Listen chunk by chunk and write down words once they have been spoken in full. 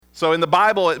So in the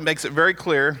Bible, it makes it very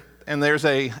clear, and there's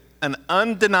an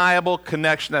undeniable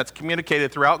connection that's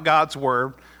communicated throughout God's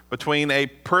Word between a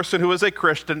person who is a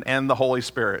Christian and the Holy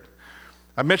Spirit.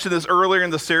 I mentioned this earlier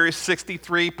in the series.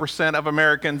 63% of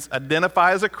Americans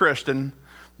identify as a Christian,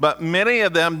 but many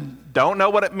of them don't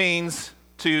know what it means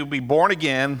to be born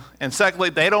again, and secondly,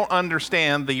 they don't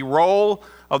understand the role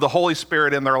of the Holy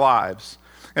Spirit in their lives.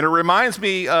 And it reminds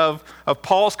me of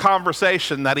Paul's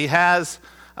conversation that he has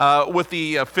with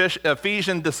the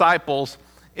Ephesian disciples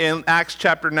in Acts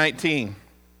chapter 19.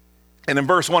 And in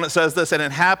verse 1 it says this, "And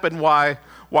it happened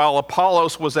while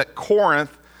Apollos was at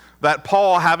Corinth, that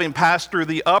Paul, having passed through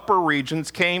the upper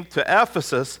regions, came to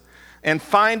Ephesus, and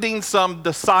finding some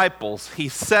disciples, he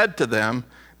said to them,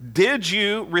 'Did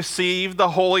you receive the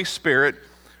Holy Spirit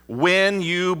when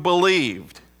you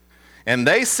believed?' And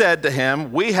they said to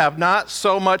him, 'We have not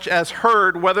so much as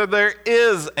heard whether there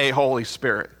is a Holy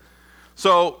Spirit.'"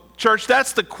 So, church,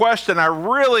 that's the question I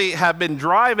really have been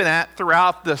driving at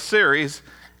throughout this series.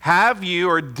 Have you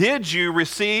or did you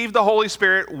receive the Holy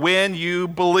Spirit when you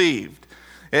believed?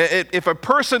 If a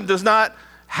person does not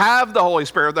have the Holy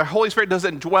Spirit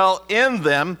doesn't dwell in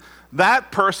them,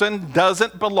 that person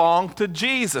doesn't belong to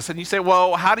Jesus. And you say,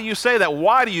 well, how do you say that?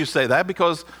 Why do you say that?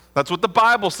 Because that's what the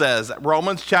Bible says,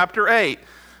 Romans chapter 8.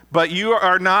 "But you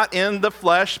are not in the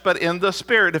flesh, but in the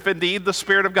Spirit, if indeed the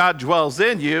Spirit of God dwells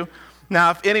in you. Now,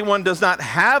 if anyone does not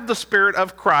have the Spirit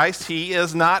of Christ, he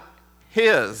is not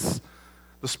his."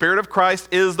 The Spirit of Christ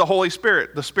is the Holy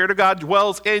Spirit. The Spirit of God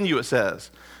dwells in you, it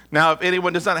says. Now, if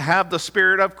anyone does not have the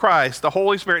Spirit of Christ, the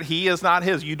Holy Spirit, he is not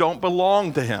his. You don't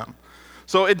belong to him.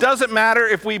 So it doesn't matter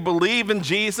if we believe in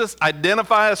Jesus,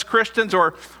 identify as Christians,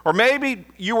 or maybe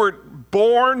you were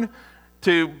born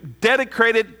to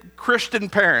dedicated Christian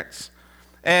parents,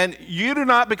 and you do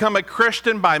not become a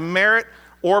Christian by merit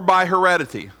or by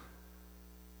heredity.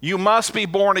 You must be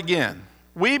born again.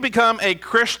 We become a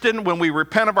Christian when we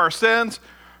repent of our sins,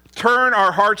 turn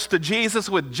our hearts to Jesus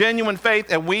with genuine faith,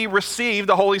 and we receive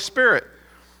the Holy Spirit.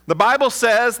 The Bible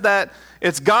says that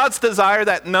it's God's desire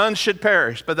that none should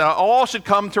perish, but that all should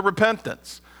come to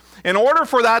repentance. In order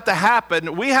for that to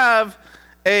happen, we have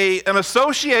an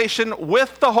association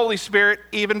with the Holy Spirit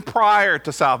even prior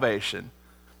to salvation.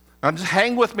 Now just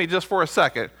hang with me just for a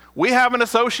second. We have an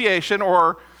association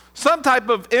or some type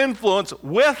of influence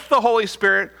with the Holy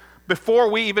Spirit before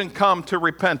we even come to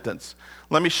repentance.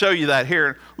 Let me show you that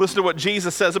here. Listen to what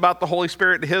Jesus says about the Holy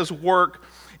Spirit and his work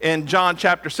in John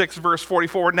chapter 6, verse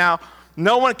 44. "Now,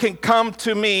 no one can come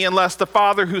to me unless the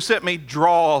Father who sent me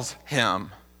draws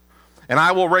him, and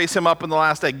I will raise him up in the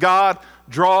last day." God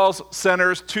draws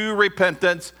sinners to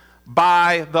repentance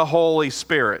by the Holy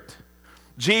Spirit.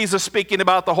 Jesus, speaking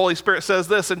about the Holy Spirit, says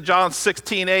this in John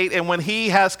 16:8, "And when he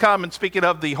has come," and speaking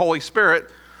of the Holy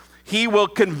Spirit, "he will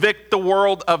convict the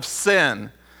world of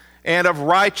sin and of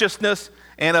righteousness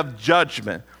and of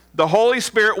judgment." The Holy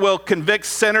Spirit will convict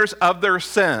sinners of their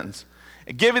sins,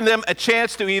 giving them a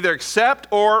chance to either accept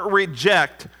or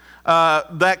reject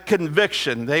that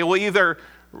conviction. They will either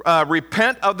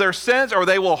repent of their sins, or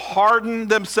they will harden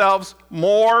themselves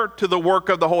more to the work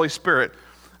of the Holy Spirit.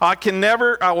 I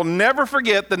will never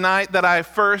forget the night that I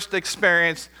first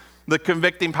experienced the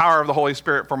convicting power of the Holy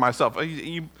Spirit for myself.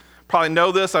 You probably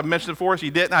know this. I've mentioned it before. If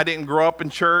you didn't, I didn't grow up in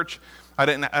church. I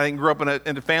didn't grow up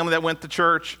in a family that went to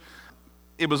church.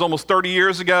 It was almost 30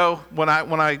 years ago when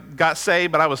I got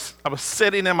saved, but I was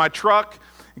sitting in my truck,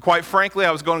 and quite frankly,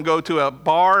 I was going to go to a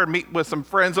bar and meet with some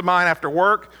friends of mine after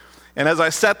work. And as I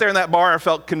sat there in that bar, I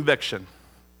felt conviction,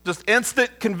 just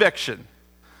instant conviction.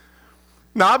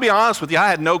 Now, I'll be honest with you, I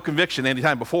had no conviction any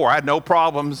time before. I had no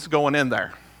problems going in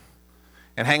there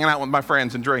and hanging out with my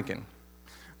friends and drinking.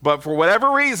 But for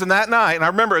whatever reason that night, and I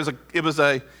remember it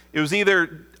was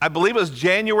either, I believe it was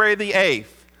January the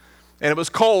 8th, and it was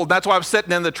cold. That's why I was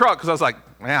sitting in the truck, because I was like,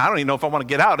 man, I don't even know if I want to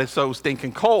get out. It's so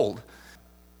stinking cold.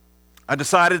 I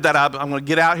decided that I'm going to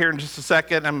get out here in just a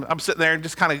second. I'm sitting there and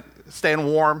just kind of staying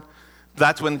warm.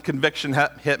 That's when conviction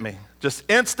hit me. Just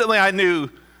instantly I knew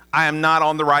I am not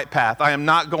on the right path. I am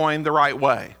not going the right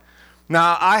way.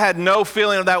 Now, I had no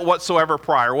feeling of that whatsoever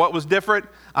prior. What was different?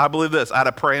 I believe this. I had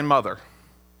a praying mother.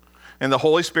 And the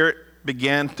Holy Spirit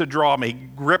began to draw me,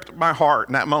 gripped my heart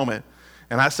in that moment.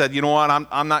 And I said, you know what?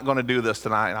 I'm not going to do this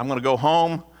tonight. I'm going to go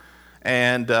home,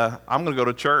 and I'm going to go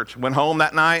to church. Went home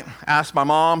that night, asked my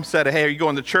mom, said, hey, are you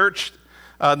going to church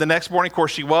the next morning? Of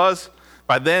course, she was.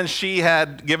 By then, she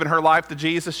had given her life to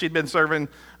Jesus. She'd been serving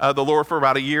the Lord for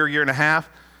about a year and a half.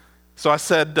 So I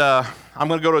said, I'm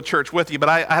going to go to church with you. But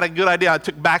I had a good idea. I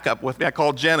took backup with me. I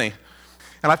called Jenny.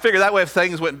 And I figured that way if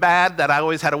things went bad, that I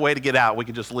always had a way to get out. We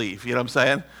could just leave. You know what I'm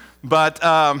saying? But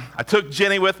I took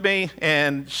Jenny with me,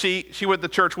 and she went to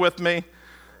church with me.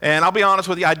 And I'll be honest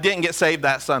with you, I didn't get saved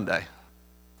that Sunday.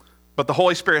 But the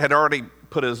Holy Spirit had already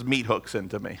put his meat hooks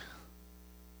into me.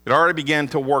 It already began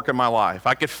to work in my life.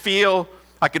 I could feel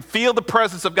the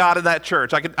presence of God in that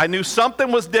church. I knew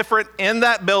something was different in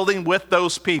that building with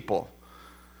those people.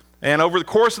 And over the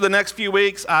course of the next few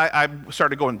weeks, I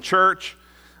started going to church.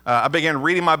 I began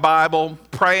reading my Bible,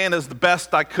 praying as the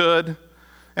best I could.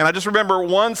 And I just remember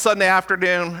one Sunday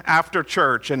afternoon after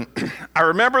church, and I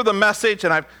remember the message,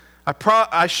 and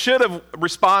I should have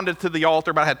responded to the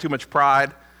altar, but I had too much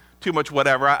pride, too much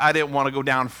whatever. I didn't want to go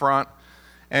down front.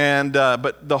 And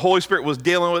but the Holy Spirit was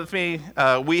dealing with me.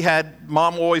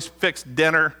 Mom always fixed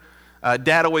dinner.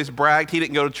 Dad always bragged. He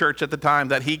didn't go to church at the time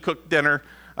that he cooked dinner.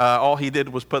 All he did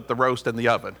was put the roast in the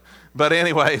oven. But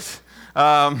anyways,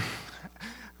 I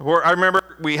remember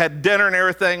we had dinner and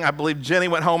everything. I believe Jenny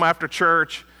went home after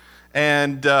church,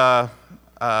 and I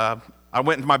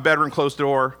went into my bedroom, closed the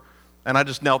door, and I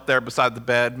just knelt there beside the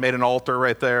bed, made an altar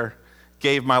right there,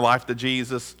 gave my life to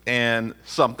Jesus, and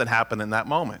something happened in that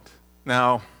moment.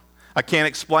 Now, I can't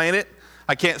explain it.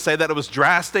 I can't say that it was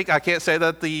drastic. I can't say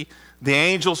that the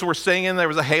angels were singing, there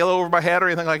was a halo over my head or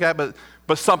anything like that,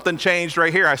 but something changed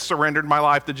right here. I surrendered my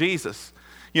life to Jesus.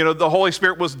 You know, the Holy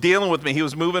Spirit was dealing with me. He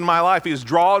was moving my life. He was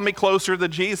drawing me closer to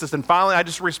Jesus. And finally, I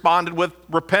just responded with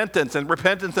repentance. And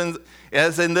repentance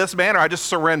as in this manner, I just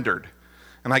surrendered.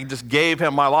 And I just gave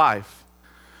him my life.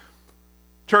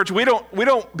 Church, we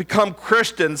don't become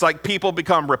Christians like people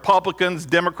become Republicans,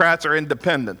 Democrats, or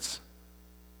independents.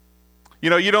 You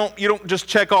know, you don't just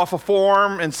check off a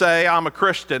form and say, I'm a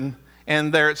Christian,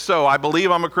 and there it's so. I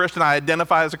believe I'm a Christian, I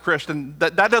identify as a Christian.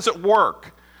 That doesn't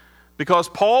work. Because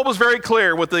Paul was very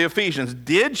clear with the Ephesians.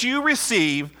 Did you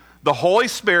receive the Holy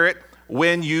Spirit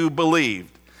when you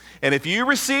believed? And if you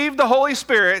received the Holy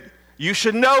Spirit, you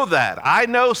should know that. I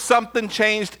know something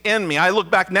changed in me. I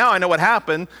look back now, I know what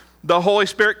happened. The Holy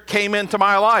Spirit came into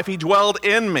my life. He dwelled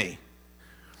in me.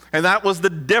 And that was the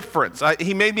difference.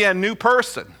 He made me a new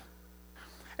person.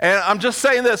 And I'm just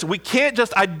saying this, we can't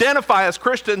just identify as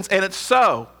Christians and it's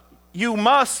so. You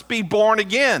must be born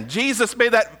again. Jesus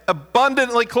made that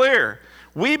abundantly clear.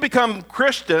 We become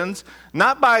Christians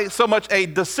not by so much a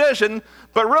decision,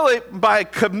 but really by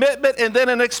commitment and then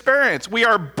an experience. We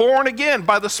are born again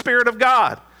by the Spirit of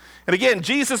God. And again,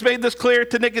 Jesus made this clear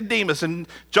to Nicodemus in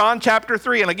John chapter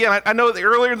 3. And again, I know that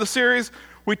earlier in the series,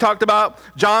 we talked about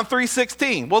John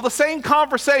 3:16. Well, the same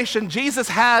conversation Jesus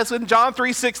has in John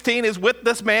 3:16 is with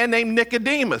this man named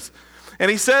Nicodemus. And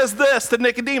he says this to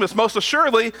Nicodemus, most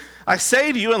assuredly, I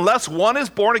say to you, unless one is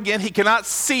born again, he cannot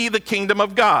see the kingdom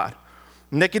of God.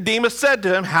 Nicodemus said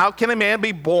to him, how can a man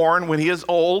be born when he is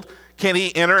old? Can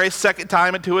he enter a second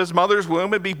time into his mother's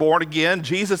womb and be born again?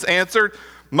 Jesus answered,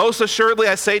 most assuredly,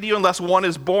 I say to you, unless one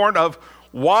is born of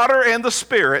water and the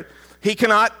Spirit, he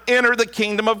cannot enter the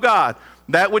kingdom of God.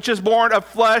 That which is born of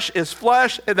flesh is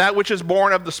flesh, and that which is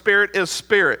born of the Spirit is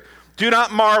spirit. Do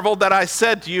not marvel that I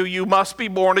said to you, you must be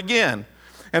born again.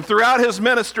 And throughout his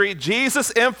ministry,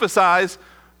 Jesus emphasized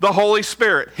the Holy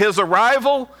Spirit, his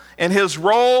arrival and his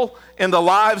role in the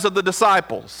lives of the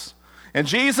disciples. And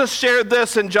Jesus shared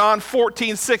this in John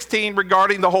 14:16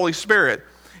 regarding the Holy Spirit.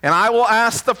 And I will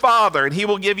ask the Father, and he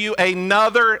will give you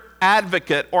another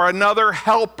advocate or another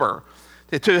helper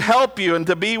to help you and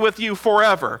to be with you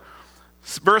forever.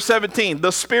 Verse 17,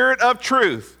 the Spirit of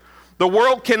truth. The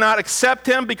world cannot accept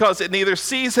him because it neither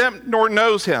sees him nor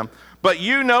knows him. But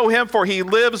you know him, for he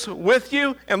lives with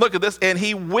you. And look at this, and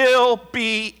he will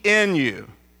be in you.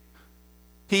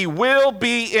 He will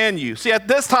be in you. See, at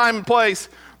this time and place,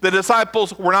 the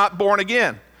disciples were not born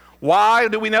again. Why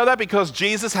do we know that? Because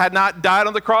Jesus had not died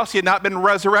on the cross. He had not been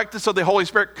resurrected, so the Holy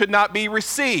Spirit could not be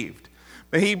received.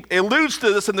 But he alludes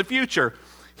to this in the future.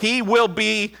 He will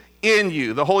be in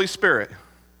you, the Holy Spirit.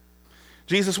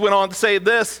 Jesus went on to say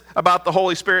this about the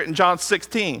Holy Spirit in John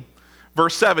 16,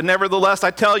 verse 7. Nevertheless,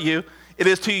 I tell you, it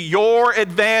is to your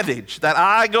advantage that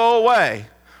I go away.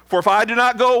 For if I do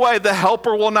not go away, the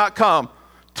Helper will not come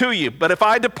to you. But if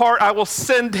I depart, I will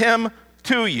send him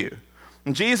to you.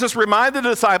 And Jesus reminded the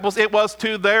disciples it was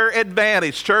to their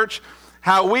advantage. Church,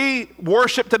 how we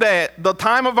worship today, at the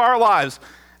time of our lives,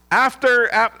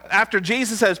 after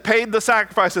Jesus has paid the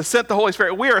sacrifice and sent the Holy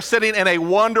Spirit, we are sitting in a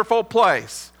wonderful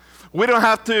place. We don't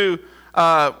have to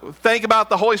think about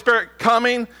the Holy Spirit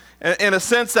coming in a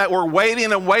sense that we're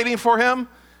waiting and waiting for him.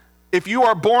 If you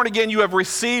are born again, you have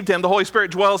received him. The Holy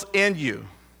Spirit dwells in you.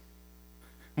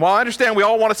 While I understand we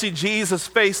all want to see Jesus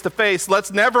face to face,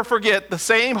 let's never forget the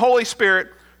same Holy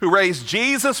Spirit who raised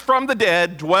Jesus from the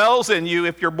dead dwells in you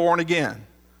if you're born again.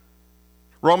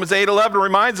 Romans 8:11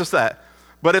 reminds us that.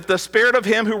 But if the spirit of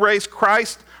him who raised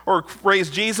Christ or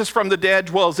raised Jesus from the dead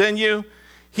dwells in you,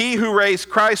 he who raised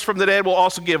Christ from the dead will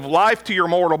also give life to your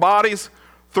mortal bodies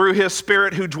through his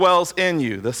Spirit who dwells in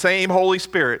you. The same Holy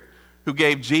Spirit who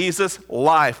gave Jesus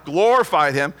life,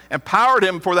 glorified him, empowered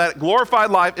him for that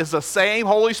glorified life is the same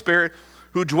Holy Spirit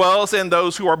who dwells in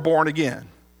those who are born again.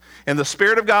 And the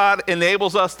Spirit of God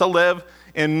enables us to live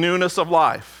in newness of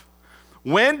life.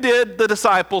 When did the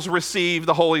disciples receive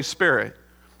the Holy Spirit?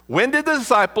 When did the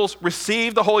disciples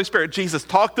receive the Holy Spirit? Jesus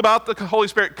talked about the Holy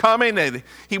Spirit coming, and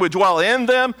he would dwell in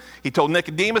them. He told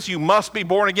Nicodemus, you must be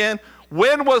born again.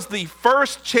 When was the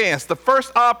first chance, the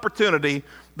first opportunity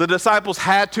the disciples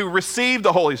had to receive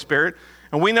the Holy Spirit?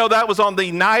 And we know that was on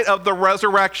the night of the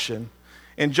resurrection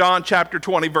in John chapter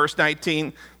 20, verse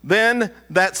 19. Then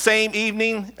that same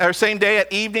evening, or same day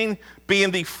at evening,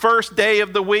 being the first day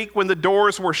of the week when the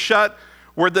doors were shut,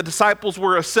 where the disciples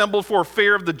were assembled for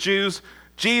fear of the Jews,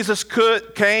 Jesus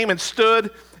came and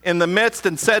stood in the midst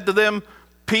and said to them,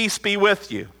 peace be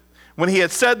with you. When he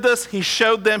had said this, he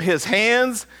showed them his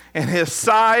hands and his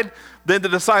side. Then the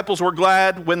disciples were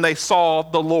glad when they saw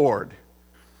the Lord.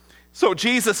 So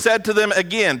Jesus said to them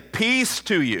again, peace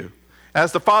to you.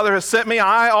 As the Father has sent me,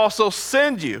 I also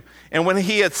send you. And when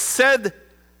he had said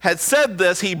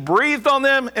this, he breathed on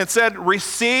them and said,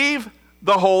 receive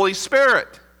the Holy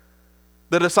Spirit.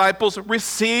 The disciples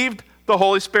received the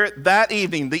Holy Spirit that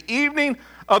evening, the evening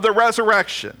of the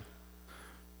resurrection.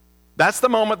 That's the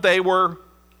moment they were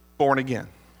born again.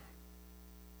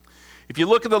 If you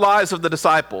look at the lives of the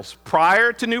disciples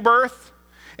prior to new birth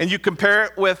and you compare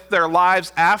it with their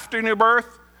lives after new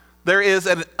birth, there is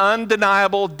an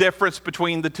undeniable difference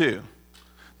between the two.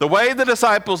 The way the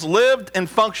disciples lived and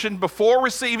functioned before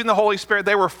receiving the Holy Spirit,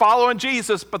 they were following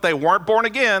Jesus, but they weren't born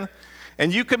again.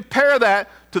 And you compare that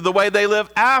to the way they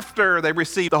live after they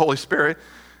received the Holy Spirit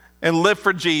and live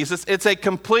for Jesus, it's a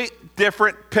complete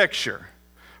different picture.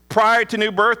 Prior to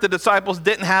new birth, the disciples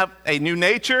didn't have a new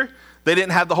nature. They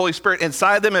didn't have the Holy Spirit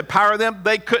inside them, empower them.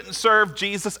 They couldn't serve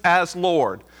Jesus as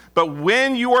Lord. But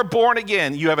when you are born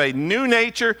again, you have a new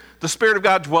nature. The Spirit of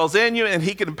God dwells in you, and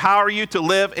he can empower you to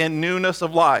live in newness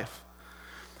of life.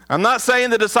 I'm not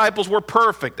saying the disciples were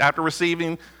perfect after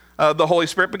receiving the Holy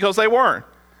Spirit, because they weren't.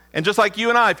 And just like you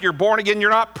and I, if you're born again, you're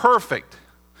not perfect.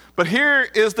 But here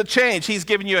is the change. He's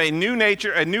given you a new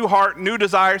nature, a new heart, new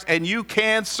desires, and you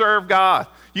can serve God.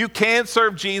 You can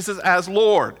serve Jesus as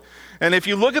Lord. And if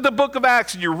you look at the book of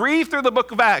Acts and you read through the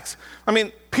book of Acts,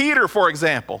 Peter, for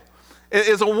example,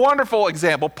 is a wonderful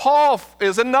example. Paul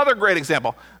is another great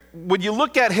example. When you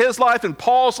look at his life and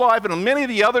Paul's life and many of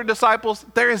the other disciples,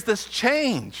 there is this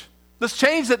change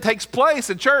that takes place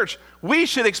in church. We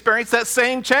should experience that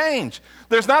same change.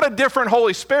 There's not a different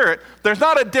Holy Spirit. There's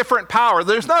not a different power.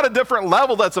 There's not a different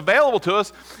level that's available to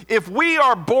us. If we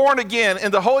are born again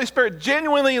and the Holy Spirit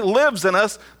genuinely lives in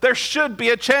us, there should be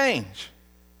a change.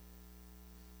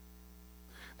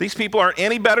 These people aren't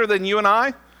any better than you and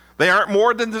I. They aren't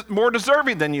more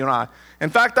deserving than you and I.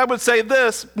 In fact, I would say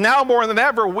this, now more than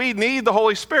ever, we need the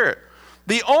Holy Spirit.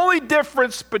 The only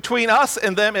difference between us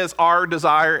and them is our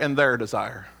desire and their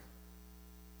desire.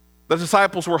 The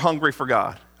disciples were hungry for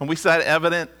God, and we see that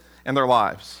evident in their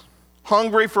lives.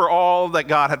 Hungry for all that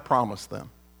God had promised them.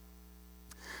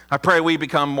 I pray we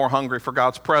become more hungry for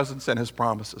God's presence and his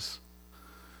promises.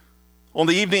 On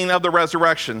the evening of the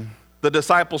resurrection, the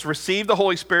disciples received the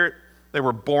Holy Spirit. They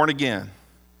were born again.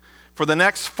 For the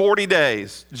next 40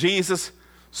 days, Jesus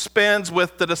spends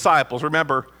with the disciples.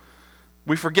 Remember,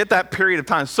 we forget that period of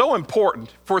time. So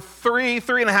important. For three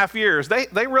and a half years, they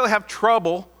really have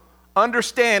trouble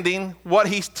understanding what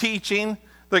he's teaching.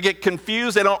 They get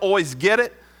confused. They don't always get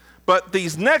it. But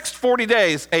these next 40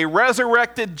 days, a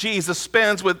resurrected Jesus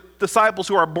spends with disciples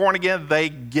who are born again. They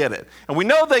get it. And we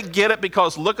know they get it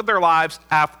because look at their lives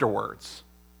afterwards.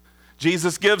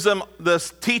 Jesus gives them the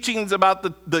teachings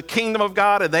about the kingdom of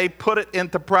God, and they put it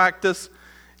into practice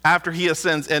after he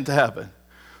ascends into heaven.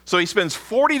 So he spends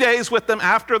 40 days with them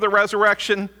after the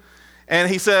resurrection, and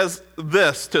he says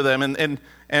this to them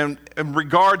in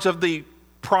regards of the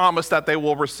promise that they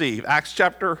will receive. Acts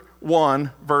chapter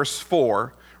 1, verse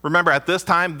 4. Remember, at this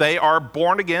time, they are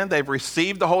born again. They've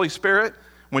received the Holy Spirit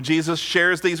when Jesus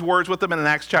shares these words with them in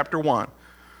Acts chapter 1.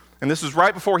 And this is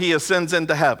right before he ascends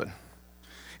into heaven.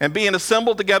 And being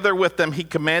assembled together with them, he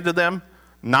commanded them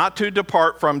not to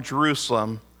depart from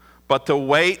Jerusalem, but to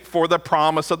wait for the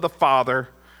promise of the Father,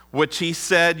 which he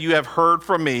said, you have heard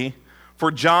from me.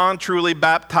 For John truly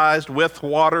baptized with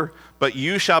water, but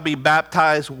you shall be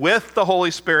baptized with the Holy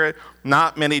Spirit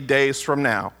not many days from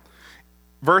now.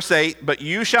 Verse 8, but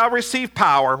you shall receive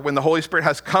power when the Holy Spirit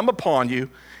has come upon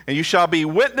you, And you shall be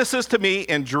witnesses to me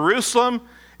in Jerusalem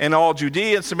and all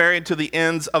Judea and Samaria and to the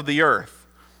ends of the earth.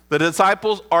 The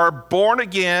disciples are born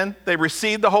again. They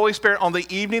receive the Holy Spirit on the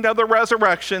evening of the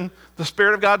resurrection. The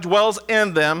Spirit of God dwells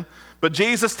in them. But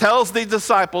Jesus tells the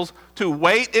disciples to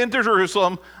wait in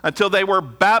Jerusalem until they were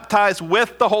baptized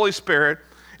with the Holy Spirit.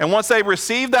 And once they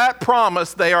receive that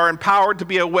promise, they are empowered to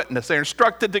be a witness. They're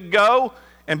instructed to go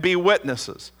and be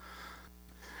witnesses.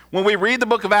 When we read the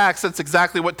book of Acts, that's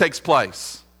exactly what takes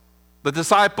place. The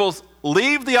disciples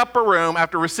leave the upper room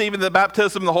after receiving the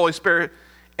baptism of the Holy Spirit,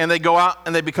 and they go out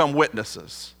and they become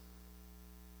witnesses.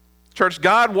 Church,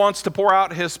 God wants to pour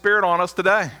out his Spirit on us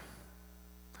today.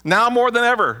 Now more than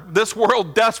ever, this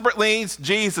world desperately needs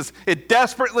Jesus. It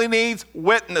desperately needs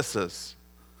witnesses.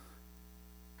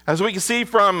 As we can see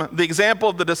from the example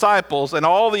of the disciples and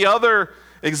all the other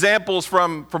examples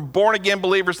from born-again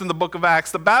believers in the book of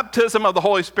Acts, the baptism of the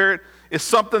Holy Spirit is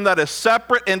something that is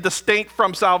separate and distinct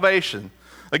from salvation.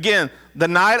 Again, the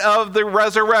night of the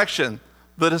resurrection,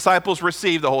 the disciples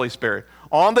received the Holy Spirit.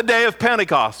 On the day of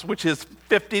Pentecost, which is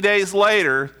 50 days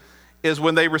later, is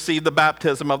when they received the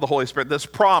baptism of the Holy Spirit. This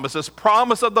promise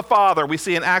of the Father, we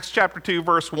see in Acts chapter 2,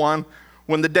 verse 1,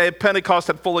 when the day of Pentecost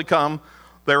had fully come,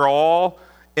 they're all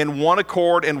in one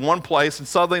accord in one place, and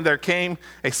suddenly there came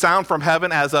a sound from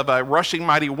heaven as of a rushing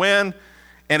mighty wind,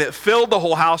 and it filled the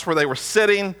whole house where they were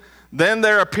sitting. Then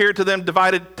there appeared to them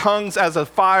divided tongues as of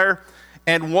fire,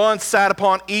 and one sat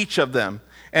upon each of them.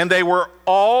 And they were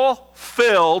all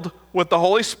filled with the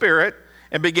Holy Spirit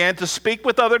and began to speak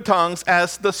with other tongues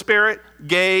as the Spirit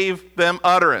gave them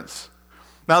utterance.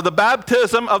 Now, the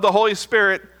baptism of the Holy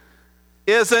Spirit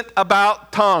isn't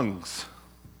about tongues.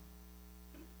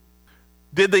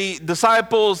 Did the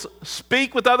disciples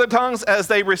speak with other tongues as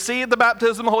they received the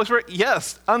baptism of the Holy Spirit?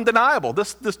 Yes, undeniable.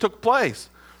 This took place.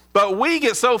 But we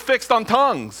get so fixed on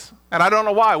tongues, and I don't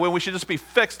know why, when we should just be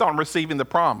fixed on receiving the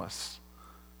promise.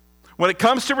 When it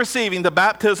comes to receiving the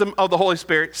baptism of the Holy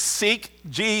Spirit, seek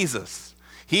Jesus.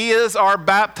 He is our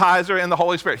baptizer in the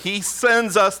Holy Spirit. He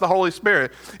sends us the Holy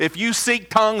Spirit. If you seek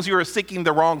tongues, you are seeking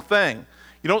the wrong thing.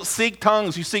 You don't seek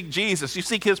tongues, you seek Jesus. You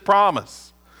seek his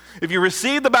promise. If you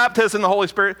receive the baptism of the Holy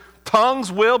Spirit,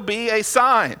 tongues will be a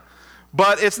sign.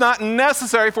 But it's not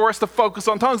necessary for us to focus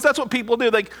on tongues. That's what people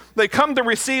do. They come to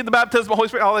receive the baptism of the Holy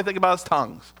Spirit, all they think about is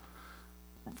tongues.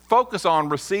 Focus on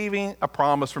receiving a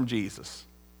promise from Jesus.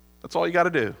 That's all you got to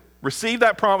do. Receive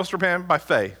that promise from him by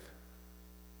faith.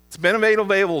 It's been made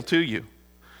available to you.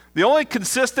 The only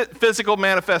consistent physical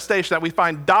manifestation that we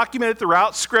find documented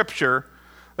throughout Scripture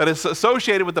that is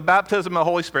associated with the baptism of the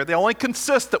Holy Spirit, the only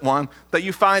consistent one that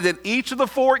you find in each of the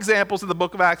 4 examples in the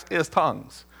book of Acts is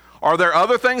tongues. Are there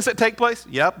other things that take place?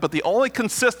 Yep, but the only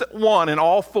consistent one in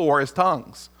all 4 is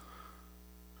tongues.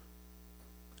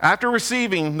 After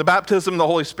receiving the baptism of the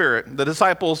Holy Spirit, the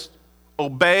disciples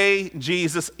obey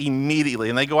Jesus immediately,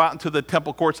 and they go out into the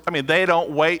temple courts. I mean, they don't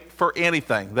wait for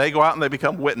anything. They go out and they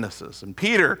become witnesses. And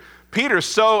Peter's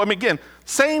so, again,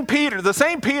 the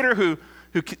same Peter who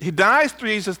denies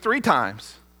Jesus 3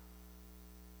 times,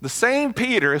 the same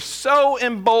Peter is so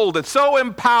emboldened, so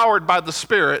empowered by the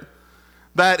Spirit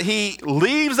that he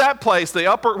leaves that place, the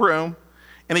upper room,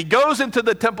 and he goes into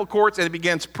the temple courts and he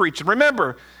begins preaching.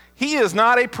 Remember, he is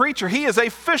not a preacher. He is a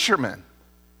fisherman.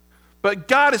 But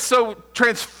God has so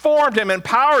transformed him,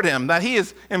 empowered him, that he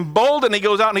is emboldened. He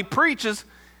goes out and he preaches.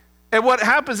 And what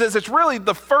happens is it's really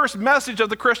the first message of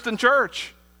the Christian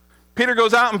church. Peter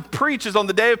goes out and preaches on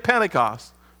the day of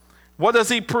Pentecost. What does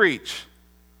he preach?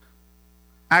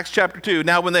 Acts chapter 2.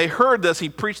 Now when they heard this, he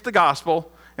preached the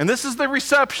gospel. And this is the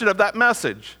reception of that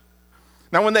message.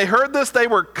 Now when they heard this, they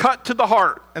were cut to the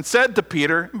heart and said to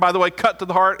Peter, and by the way, cut to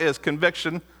the heart is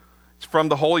conviction. It's from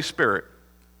the Holy Spirit.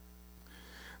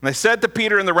 And they said to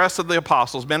Peter and the rest of the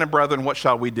apostles, men and brethren, what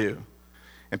shall we do?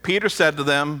 And Peter said to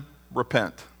them,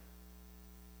 repent.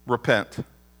 Repent.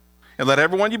 And let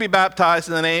every one of you be baptized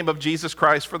in the name of Jesus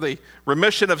Christ for the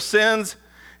remission of sins,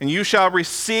 and you shall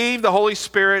receive the Holy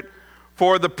Spirit,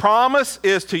 for the promise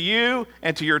is to you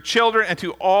and to your children and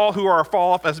to all who are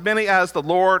far off, as many as the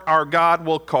Lord our God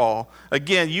will call.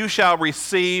 Again, you shall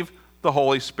receive the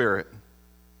Holy Spirit.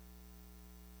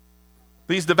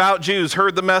 These devout Jews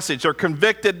heard the message. They're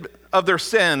convicted of their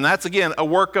sin. That's, again, a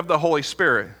work of the Holy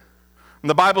Spirit. And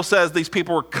the Bible says these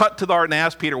people were cut to the heart and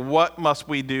asked Peter, what must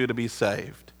we do to be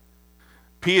saved?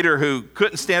 Peter, who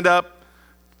couldn't stand up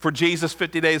for Jesus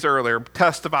 50 days earlier,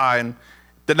 testify and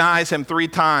denies him 3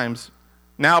 times,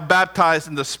 now baptized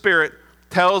in the Spirit,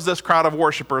 tells this crowd of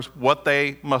worshipers what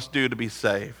they must do to be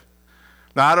saved.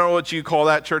 Now, I don't know what you call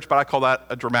that, church, but I call that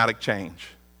a dramatic change.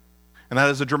 And that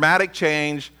is a dramatic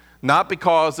change, not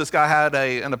because this guy had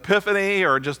an epiphany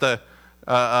or just a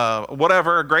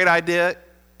whatever, a great idea.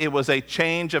 It was a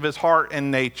change of his heart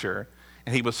and nature.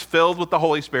 And he was filled with the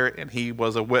Holy Spirit, and he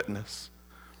was a witness.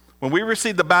 When we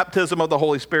receive the baptism of the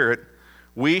Holy Spirit,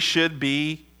 we should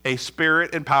be a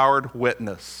Spirit-empowered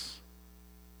witness.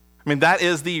 I mean, that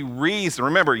is the reason.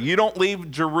 Remember, you don't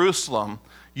leave Jerusalem.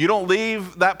 You don't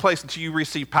leave that place until you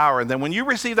receive power. And then when you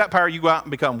receive that power, you go out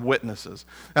and become witnesses.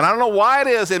 And I don't know why it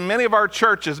is in many of our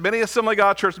churches, many Assembly of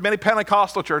God churches, many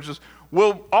Pentecostal churches,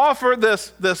 will offer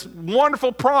this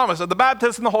wonderful promise of the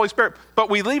baptism of the Holy Spirit, but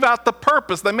we leave out the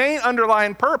purpose. The main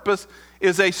underlying purpose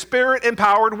is a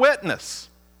Spirit-empowered witness.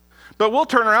 But we'll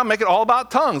turn around and make it all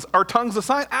about tongues. Are tongues a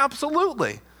sign?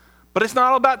 Absolutely. But it's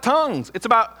not all about tongues. It's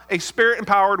about a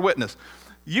Spirit-empowered witness.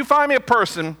 You find me a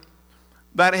person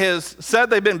that has said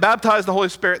they've been baptized in the Holy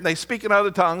Spirit and they speak in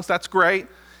other tongues, that's great,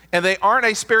 and they aren't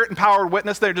a Spirit-empowered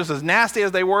witness, they're just as nasty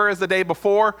as they were as the day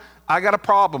before, I got a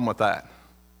problem with that.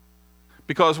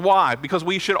 Because why? Because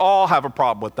we should all have a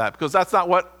problem with that, because that's not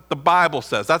what the Bible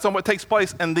says. That's not what takes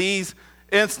place in these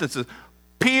instances.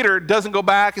 Peter doesn't go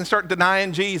back and start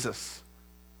denying Jesus.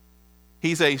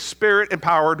 He's a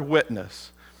Spirit-empowered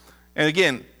witness. And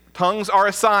again, tongues are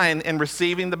a sign in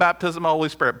receiving the baptism of the Holy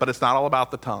Spirit, but it's not all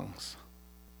about the tongues.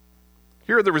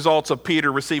 Here are the results of Peter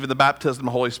receiving the baptism of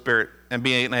the Holy Spirit and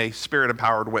being a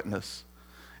Spirit-empowered witness.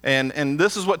 And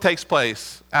this is what takes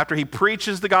place. After he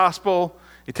preaches the gospel,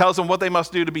 he tells them what they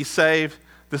must do to be saved.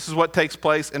 This is what takes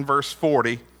place in verse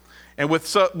 40. And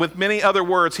with many other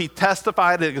words, he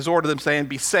testified and exhorted them, saying,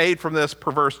 "Be saved from this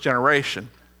perverse generation."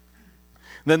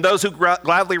 And then those who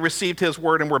gladly received his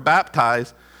word and were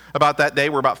baptized about that day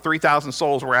were about 3,000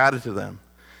 souls were added to them.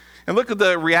 And look at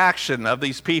the reaction of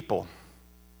these people.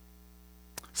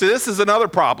 See, this is another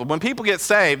problem. When people get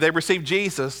saved, they receive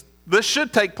Jesus, this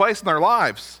should take place in their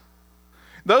lives.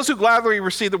 Those who gladly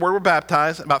received the word were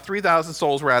baptized. About 3,000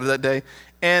 souls were added that day.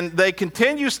 And they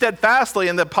continue steadfastly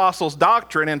in the apostles'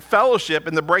 doctrine and fellowship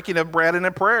in the breaking of bread and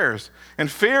in prayers. And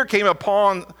fear came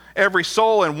upon every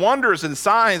soul, and wonders and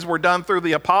signs were done through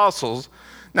the apostles.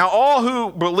 Now all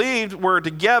who believed were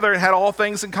together and had all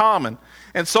things in common,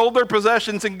 and sold their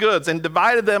possessions and goods, and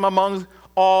divided them among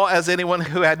all as anyone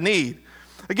who had need.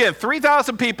 Again,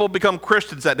 3,000 people become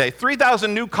Christians that day,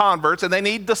 3,000 new converts, and they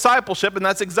need discipleship, and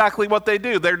that's exactly what they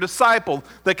do. They're discipled.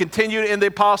 They continue in the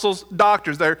apostles'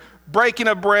 doctrines. They're breaking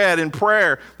of bread and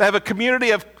prayer. They have a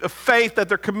community of faith that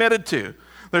they're committed to.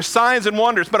 There's signs and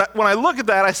wonders. But when I look at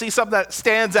that, I see something that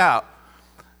stands out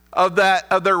of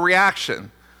their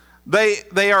reaction.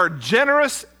 They are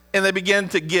generous, and they begin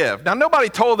to give. Now, nobody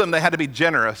told them they had to be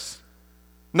generous.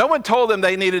 No one told them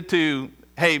they needed to,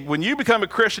 hey, when you become a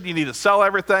Christian, you need to sell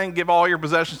everything, give all your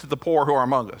possessions to the poor who are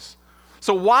among us.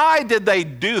 So why did they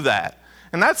do that?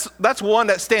 And that's one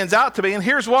that stands out to me, and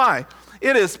here's why.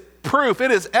 It is proof, it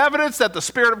is evidence that the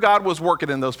Spirit of God was working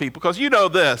in those people. Because you know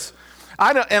this,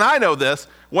 I know this,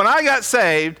 when I got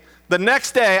saved, the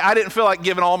next day I didn't feel like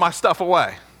giving all my stuff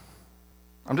away.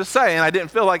 I'm just saying, I didn't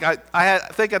feel like I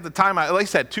think at the time I at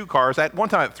least had 2 cars. At one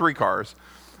time I had 3 cars.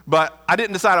 But I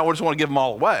didn't decide I just want to give them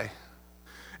all away.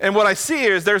 And what I see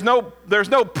is there's no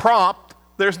prompt.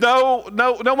 There's no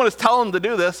one is telling them to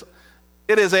do this.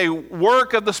 It is a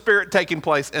work of the Spirit taking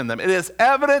place in them. It is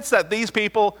evidence that these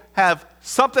people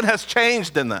something has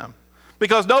changed in them.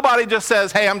 Because nobody just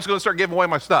says, hey, I'm just going to start giving away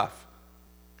my stuff.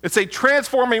 It's a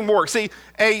transforming work. See,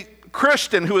 a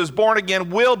Christian who is born again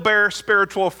will bear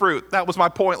spiritual fruit. That was my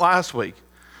point last week.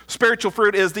 Spiritual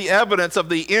fruit is the evidence of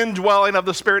the indwelling of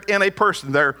the Spirit in a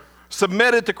person. They're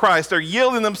submitted to Christ. They're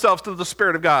yielding themselves to the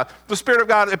Spirit of God. The Spirit of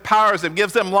God empowers them,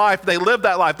 gives them life. They live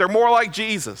that life. They're more like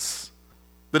Jesus.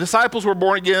 The disciples were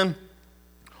born again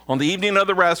on the evening of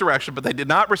the resurrection, but they did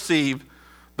not receive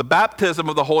the baptism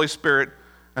of the Holy Spirit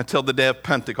until the day of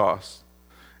Pentecost.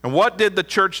 And what did the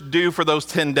church do for those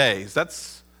 10 days?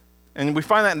 And we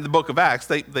find that in the book of Acts.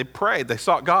 They prayed. They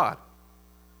sought God.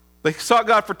 They sought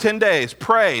God for 10 days,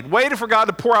 prayed, waited for God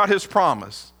to pour out his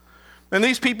promise. And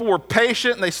these people were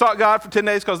patient, and they sought God for 10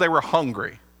 days because they were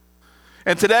hungry.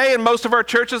 And today in most of our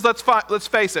churches, let's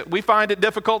face it, we find it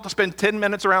difficult to spend 10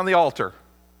 minutes around the altar.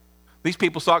 These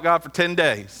people sought God for 10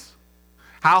 days.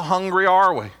 How hungry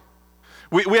are we?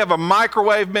 We have a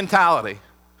microwave mentality.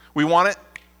 We want it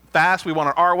fast. We want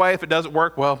it our way. If it doesn't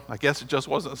work, well, I guess it just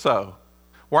wasn't so.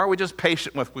 Why aren't we just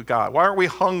patient with God? Why aren't we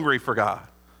hungry for God?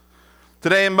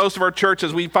 Today in most of our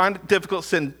churches, we find it difficult to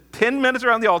spend 10 minutes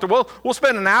around the altar. We'll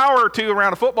spend an hour or 2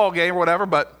 around a football game or whatever,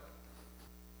 but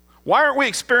why aren't we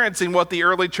experiencing what the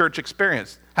early church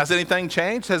experienced? Has anything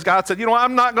changed? Has God said, you know what,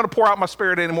 I'm not going to pour out my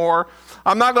Spirit anymore.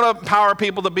 I'm not going to empower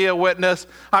people to be a witness.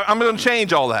 I'm going to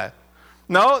change all that.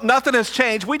 No, nothing has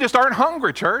changed. We just aren't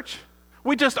hungry, church.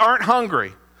 We just aren't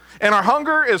hungry. And our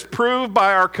hunger is proved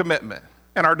by our commitment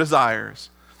and our desires.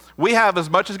 We have as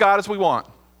much as God as we want,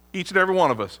 each and every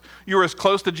one of us. You're as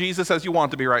close to Jesus as you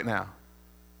want to be right now.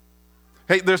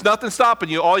 Hey, there's nothing stopping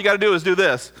you. All you got to do is do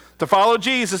this. To follow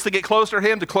Jesus, to get closer to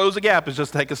him, to close the gap, is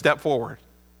just take a step forward.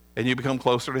 And you become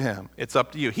closer to him. It's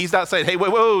up to you. He's not saying, hey,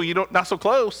 whoa, not so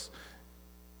close.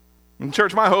 In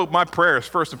church, my hope, my prayer is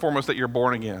first and foremost that you're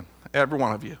born again. Every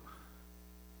one of you.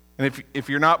 And if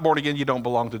you're not born again, you don't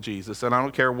belong to Jesus. And I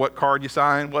don't care what card you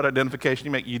sign, what identification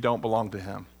you make, you don't belong to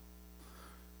him.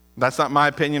 That's not my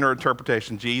opinion or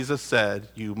interpretation. Jesus said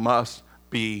you must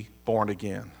be born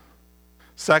again.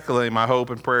 Secondly, my hope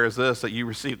and prayer is this, that you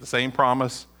receive the same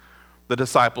promise the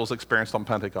disciples experienced on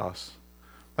Pentecost.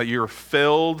 That you're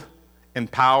filled,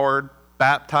 empowered,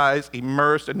 baptized,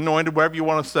 immersed, anointed, whatever you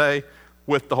want to say,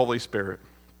 with the Holy Spirit.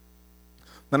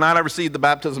 The night I received the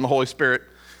baptism of the Holy Spirit,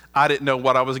 I didn't know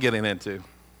what I was getting into.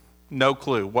 No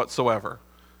clue whatsoever.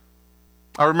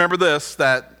 I remember this,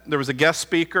 that there was a guest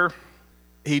speaker.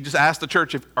 He just asked the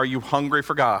church, are you hungry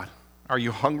for God? Are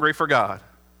you hungry for God?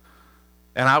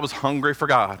 And I was hungry for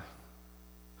God.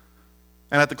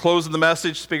 And at the close of the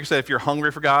message, the speaker said, if you're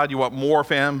hungry for God, you want more of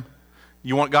him,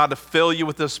 you want God to fill you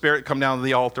with the Spirit, come down to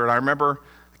the altar. And I remember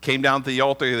I came down to the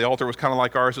altar. The altar was kind of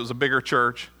like ours. It was a bigger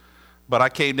church. But I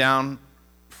came down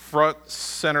front,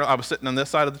 center. I was sitting on this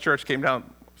side of the church, came down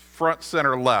front,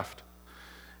 center, left.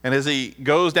 And as he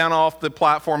goes down off the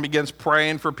platform, begins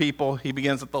praying for people, he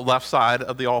begins at the left side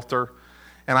of the altar.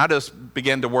 And I just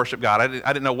began to worship God.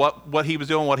 I didn't know what he was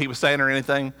doing, what he was saying or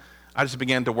anything. I just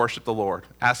began to worship the Lord,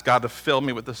 ask God to fill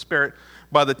me with the Spirit.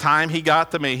 By the time he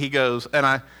got to me, he goes, and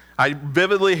I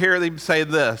vividly hear him say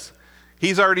this,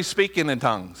 he's already speaking in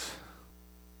tongues.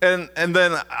 And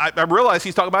then I realize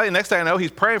he's talking about it. The next thing I know,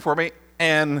 he's praying for me,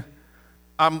 and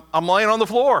I'm laying on the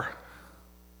floor.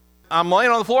 I'm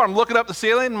laying on the floor. I'm looking up the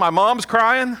ceiling. My mom's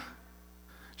crying.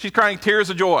 She's crying tears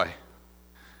of joy.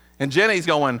 And Jenny's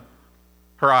going,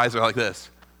 her eyes are like this.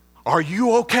 Are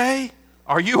you okay?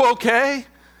 Are you okay?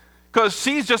 Because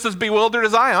she's just as bewildered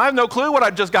as I am. I have no clue what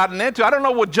I've just gotten into. I don't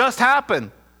know what just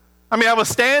happened. I mean, I was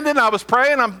standing, I was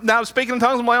praying, I'm now speaking in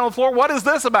tongues, I'm laying on the floor. What is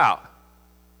this about?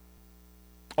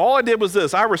 All I did was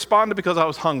this. I responded because I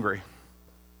was hungry.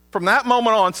 From that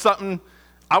moment on,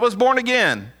 I was born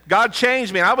again. God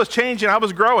changed me, and I was changing, I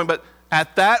was growing. But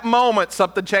at that moment,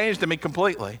 something changed in me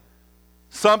completely.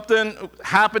 Something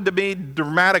happened to me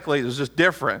dramatically. It was just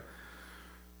different.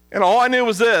 And all I knew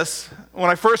was this. When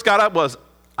I first got up was,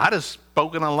 I just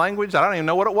spoke in a language. I don't even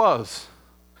know what it was.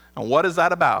 And what is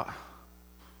that about?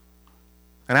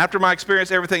 And after my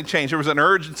experience, everything changed. There was an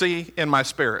urgency in my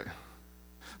spirit.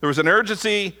 There was an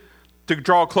urgency to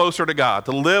draw closer to God,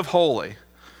 to live holy.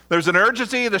 There's an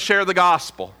urgency to share the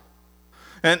gospel.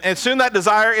 And soon that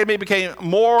desire in me became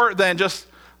more than just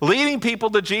leading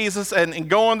people to Jesus and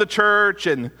going to church.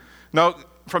 And no,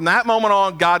 from that moment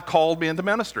on, God called me into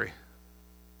ministry.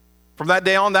 From that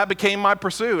day on, that became my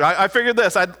pursuit. I figured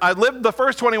this. I lived the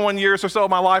first 21 years or so of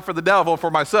my life for the devil,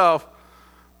 for myself.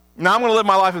 Now I'm going to live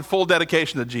my life in full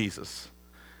dedication to Jesus.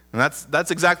 And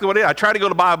that's exactly what it is. I tried to go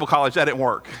to Bible college. That didn't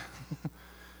work.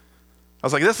 I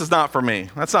was like, this is not for me.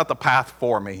 That's not the path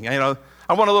for me. You know,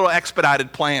 I want a little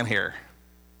expedited plan here.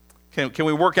 Can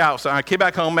we work out? So I came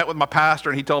back home, met with my pastor,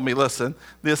 and he told me, listen,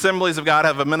 the Assemblies of God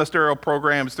have a ministerial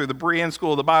program. It's through the Berean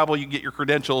School of the Bible. You get your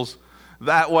credentials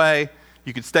that way.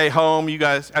 You can stay home. You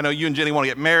guys, I know you and Jenny want to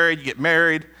get married. You get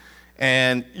married,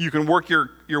 and you can work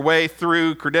your way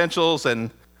through credentials.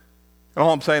 And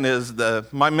all I'm saying is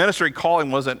my ministry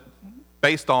calling wasn't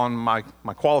based on my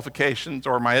qualifications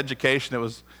or my education. It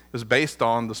was based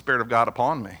on the Spirit of God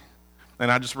upon me.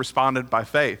 And I just responded by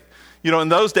faith. You know, in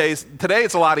those days, today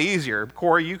it's a lot easier.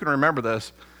 Corey, you can remember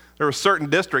this. There were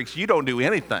certain districts, you don't do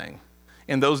anything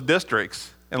in those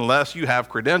districts unless you have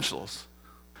credentials.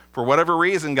 For whatever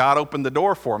reason, God opened the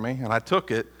door for me, and I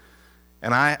took it.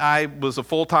 And I was a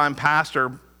full-time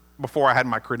pastor before I had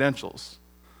my credentials.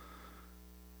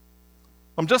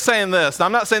 I'm just saying this.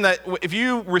 I'm not saying that if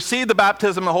you receive the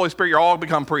baptism of the Holy Spirit, you're all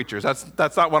become preachers.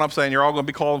 That's not what I'm saying. You're all going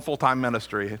to be called in full-time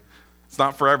ministry. It's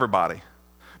not for everybody.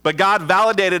 But God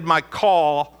validated my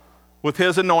call with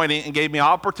his anointing and gave me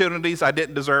opportunities I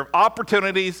didn't deserve.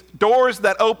 Opportunities, doors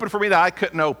that opened for me that I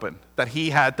couldn't open, that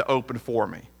he had to open for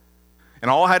me.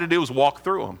 And all I had to do was walk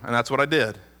through them, and that's what I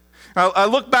did. I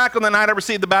look back on the night I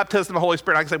received the baptism of the Holy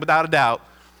Spirit, I can say without a doubt,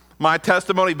 my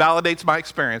testimony validates my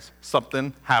experience.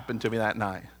 Something happened to me that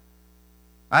night.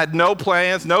 I had no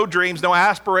plans, no dreams, no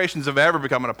aspirations of ever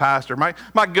becoming a pastor. My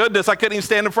goodness, I couldn't even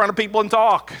stand in front of people and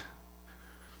talk.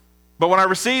 But when I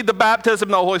received the baptism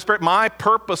of the Holy Spirit, my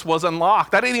purpose was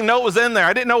unlocked. I didn't even know it was in there.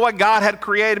 I didn't know what God had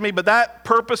created me, but that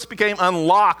purpose became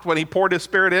unlocked when he poured his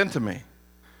Spirit into me.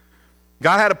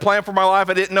 God had a plan for my life.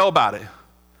 I didn't know about it.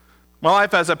 My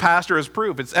life as a pastor is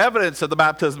proof. It's evidence of the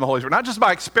baptism of the Holy Spirit, not just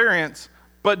by experience,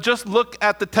 but just look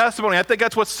at the testimony. I think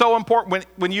that's what's so important.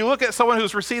 When you look at someone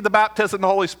who's received the baptism of the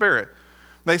Holy Spirit,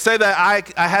 they say that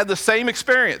I had the same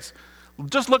experience.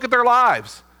 Just look at their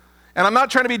lives. And I'm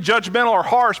not trying to be judgmental or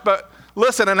harsh, but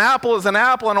listen, an apple is an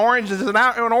apple, an orange is an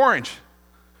orange.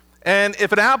 And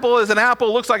if an apple is an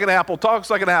apple, looks like an apple, talks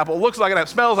like an apple, looks like an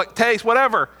apple, smells like, tastes,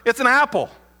 whatever, it's an apple.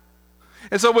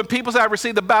 And so when people say I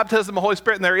received the baptism of the Holy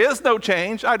Spirit and there is no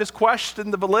change, I just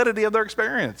question the validity of their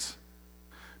experience.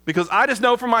 Because I just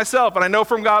know for myself, and I know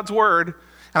from God's word,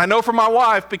 and I know from my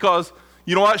wife, because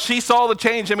you know what, she saw the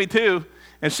change in me too,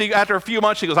 and after a few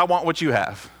months, she goes, I want what you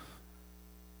have.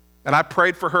 And I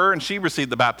prayed for her, and she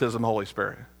received the baptism of the Holy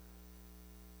Spirit.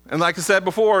 And like I said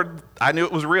before, I knew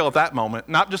it was real at that moment,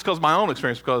 not just because of my own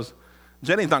experience, because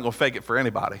Jenny's not going to fake it for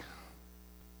anybody.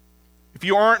 If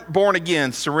you aren't born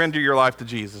again, surrender your life to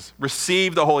Jesus.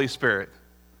 Receive the Holy Spirit.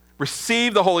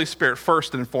 Receive the Holy Spirit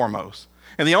first and foremost.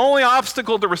 And the only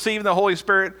obstacle to receiving the Holy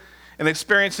Spirit and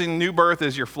experiencing new birth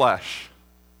is your flesh.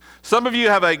 Some of you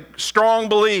have a strong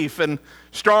belief and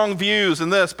strong views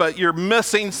in this, but you're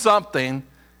missing something.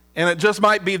 And it just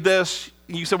might be this.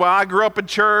 You say, well, I grew up in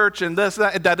church and this,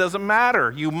 that. That doesn't matter.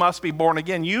 You must be born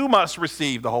again. You must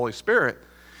receive the Holy Spirit.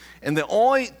 And the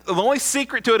only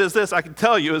secret to it is this, I can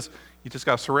tell you, is you just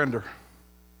got to surrender.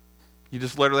 You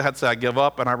just literally have to say, I give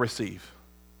up and I receive.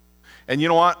 And you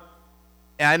know what?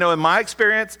 And I know in my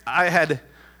experience, I had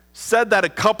said that a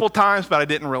couple times, but I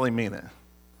didn't really mean it.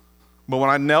 But when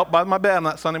I knelt by my bed on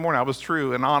that Sunday morning, I was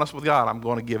true and honest with God. I'm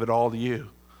going to give it all to you.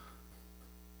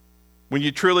 When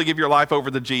you truly give your life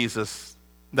over to Jesus,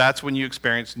 that's when you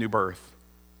experience new birth.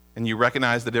 And you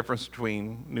recognize the difference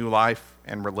between new life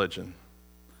and religion.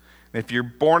 And if you're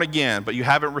born again, but you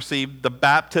haven't received the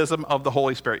baptism of the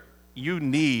Holy Spirit, you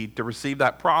need to receive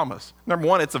that promise. Number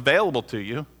one, it's available to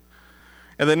you.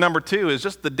 And then number two is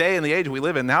just the day and the age we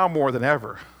live in now more than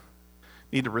ever.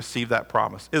 You need to receive that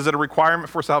promise. Is it a requirement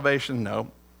for salvation? No.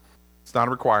 It's not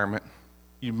a requirement.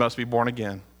 You must be born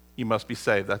again. You must be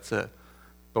saved. That's it.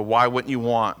 But why wouldn't you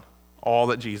want all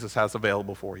that Jesus has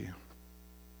available for you?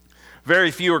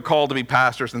 Very few are called to be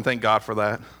pastors, and thank God for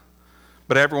that.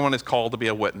 But everyone is called to be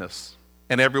a witness.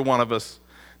 And every one of us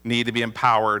need to be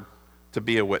empowered to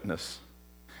be a witness.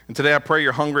 And today I pray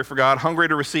you're hungry for God, hungry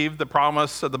to receive the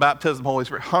promise of the baptism of the Holy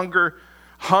Spirit,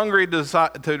 hungry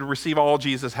to receive all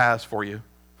Jesus has for you.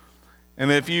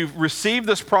 And if you've received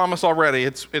this promise already,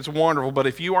 it's wonderful. But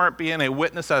if you aren't being a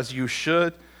witness as you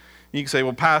should, you can say,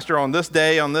 well, Pastor, on this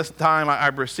day, on this time, I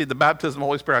received the baptism of the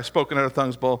Holy Spirit. I spoke in other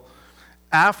tongues. Well,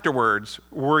 afterwards,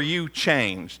 were you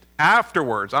changed?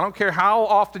 Afterwards, I don't care how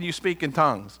often you speak in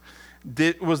tongues.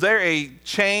 Was there a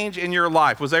change in your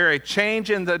life? Was there a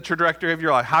change in the trajectory of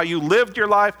your life? How you lived your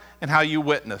life and how you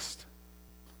witnessed?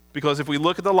 Because if we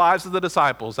look at the lives of the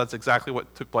disciples, that's exactly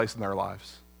what took place in their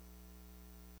lives.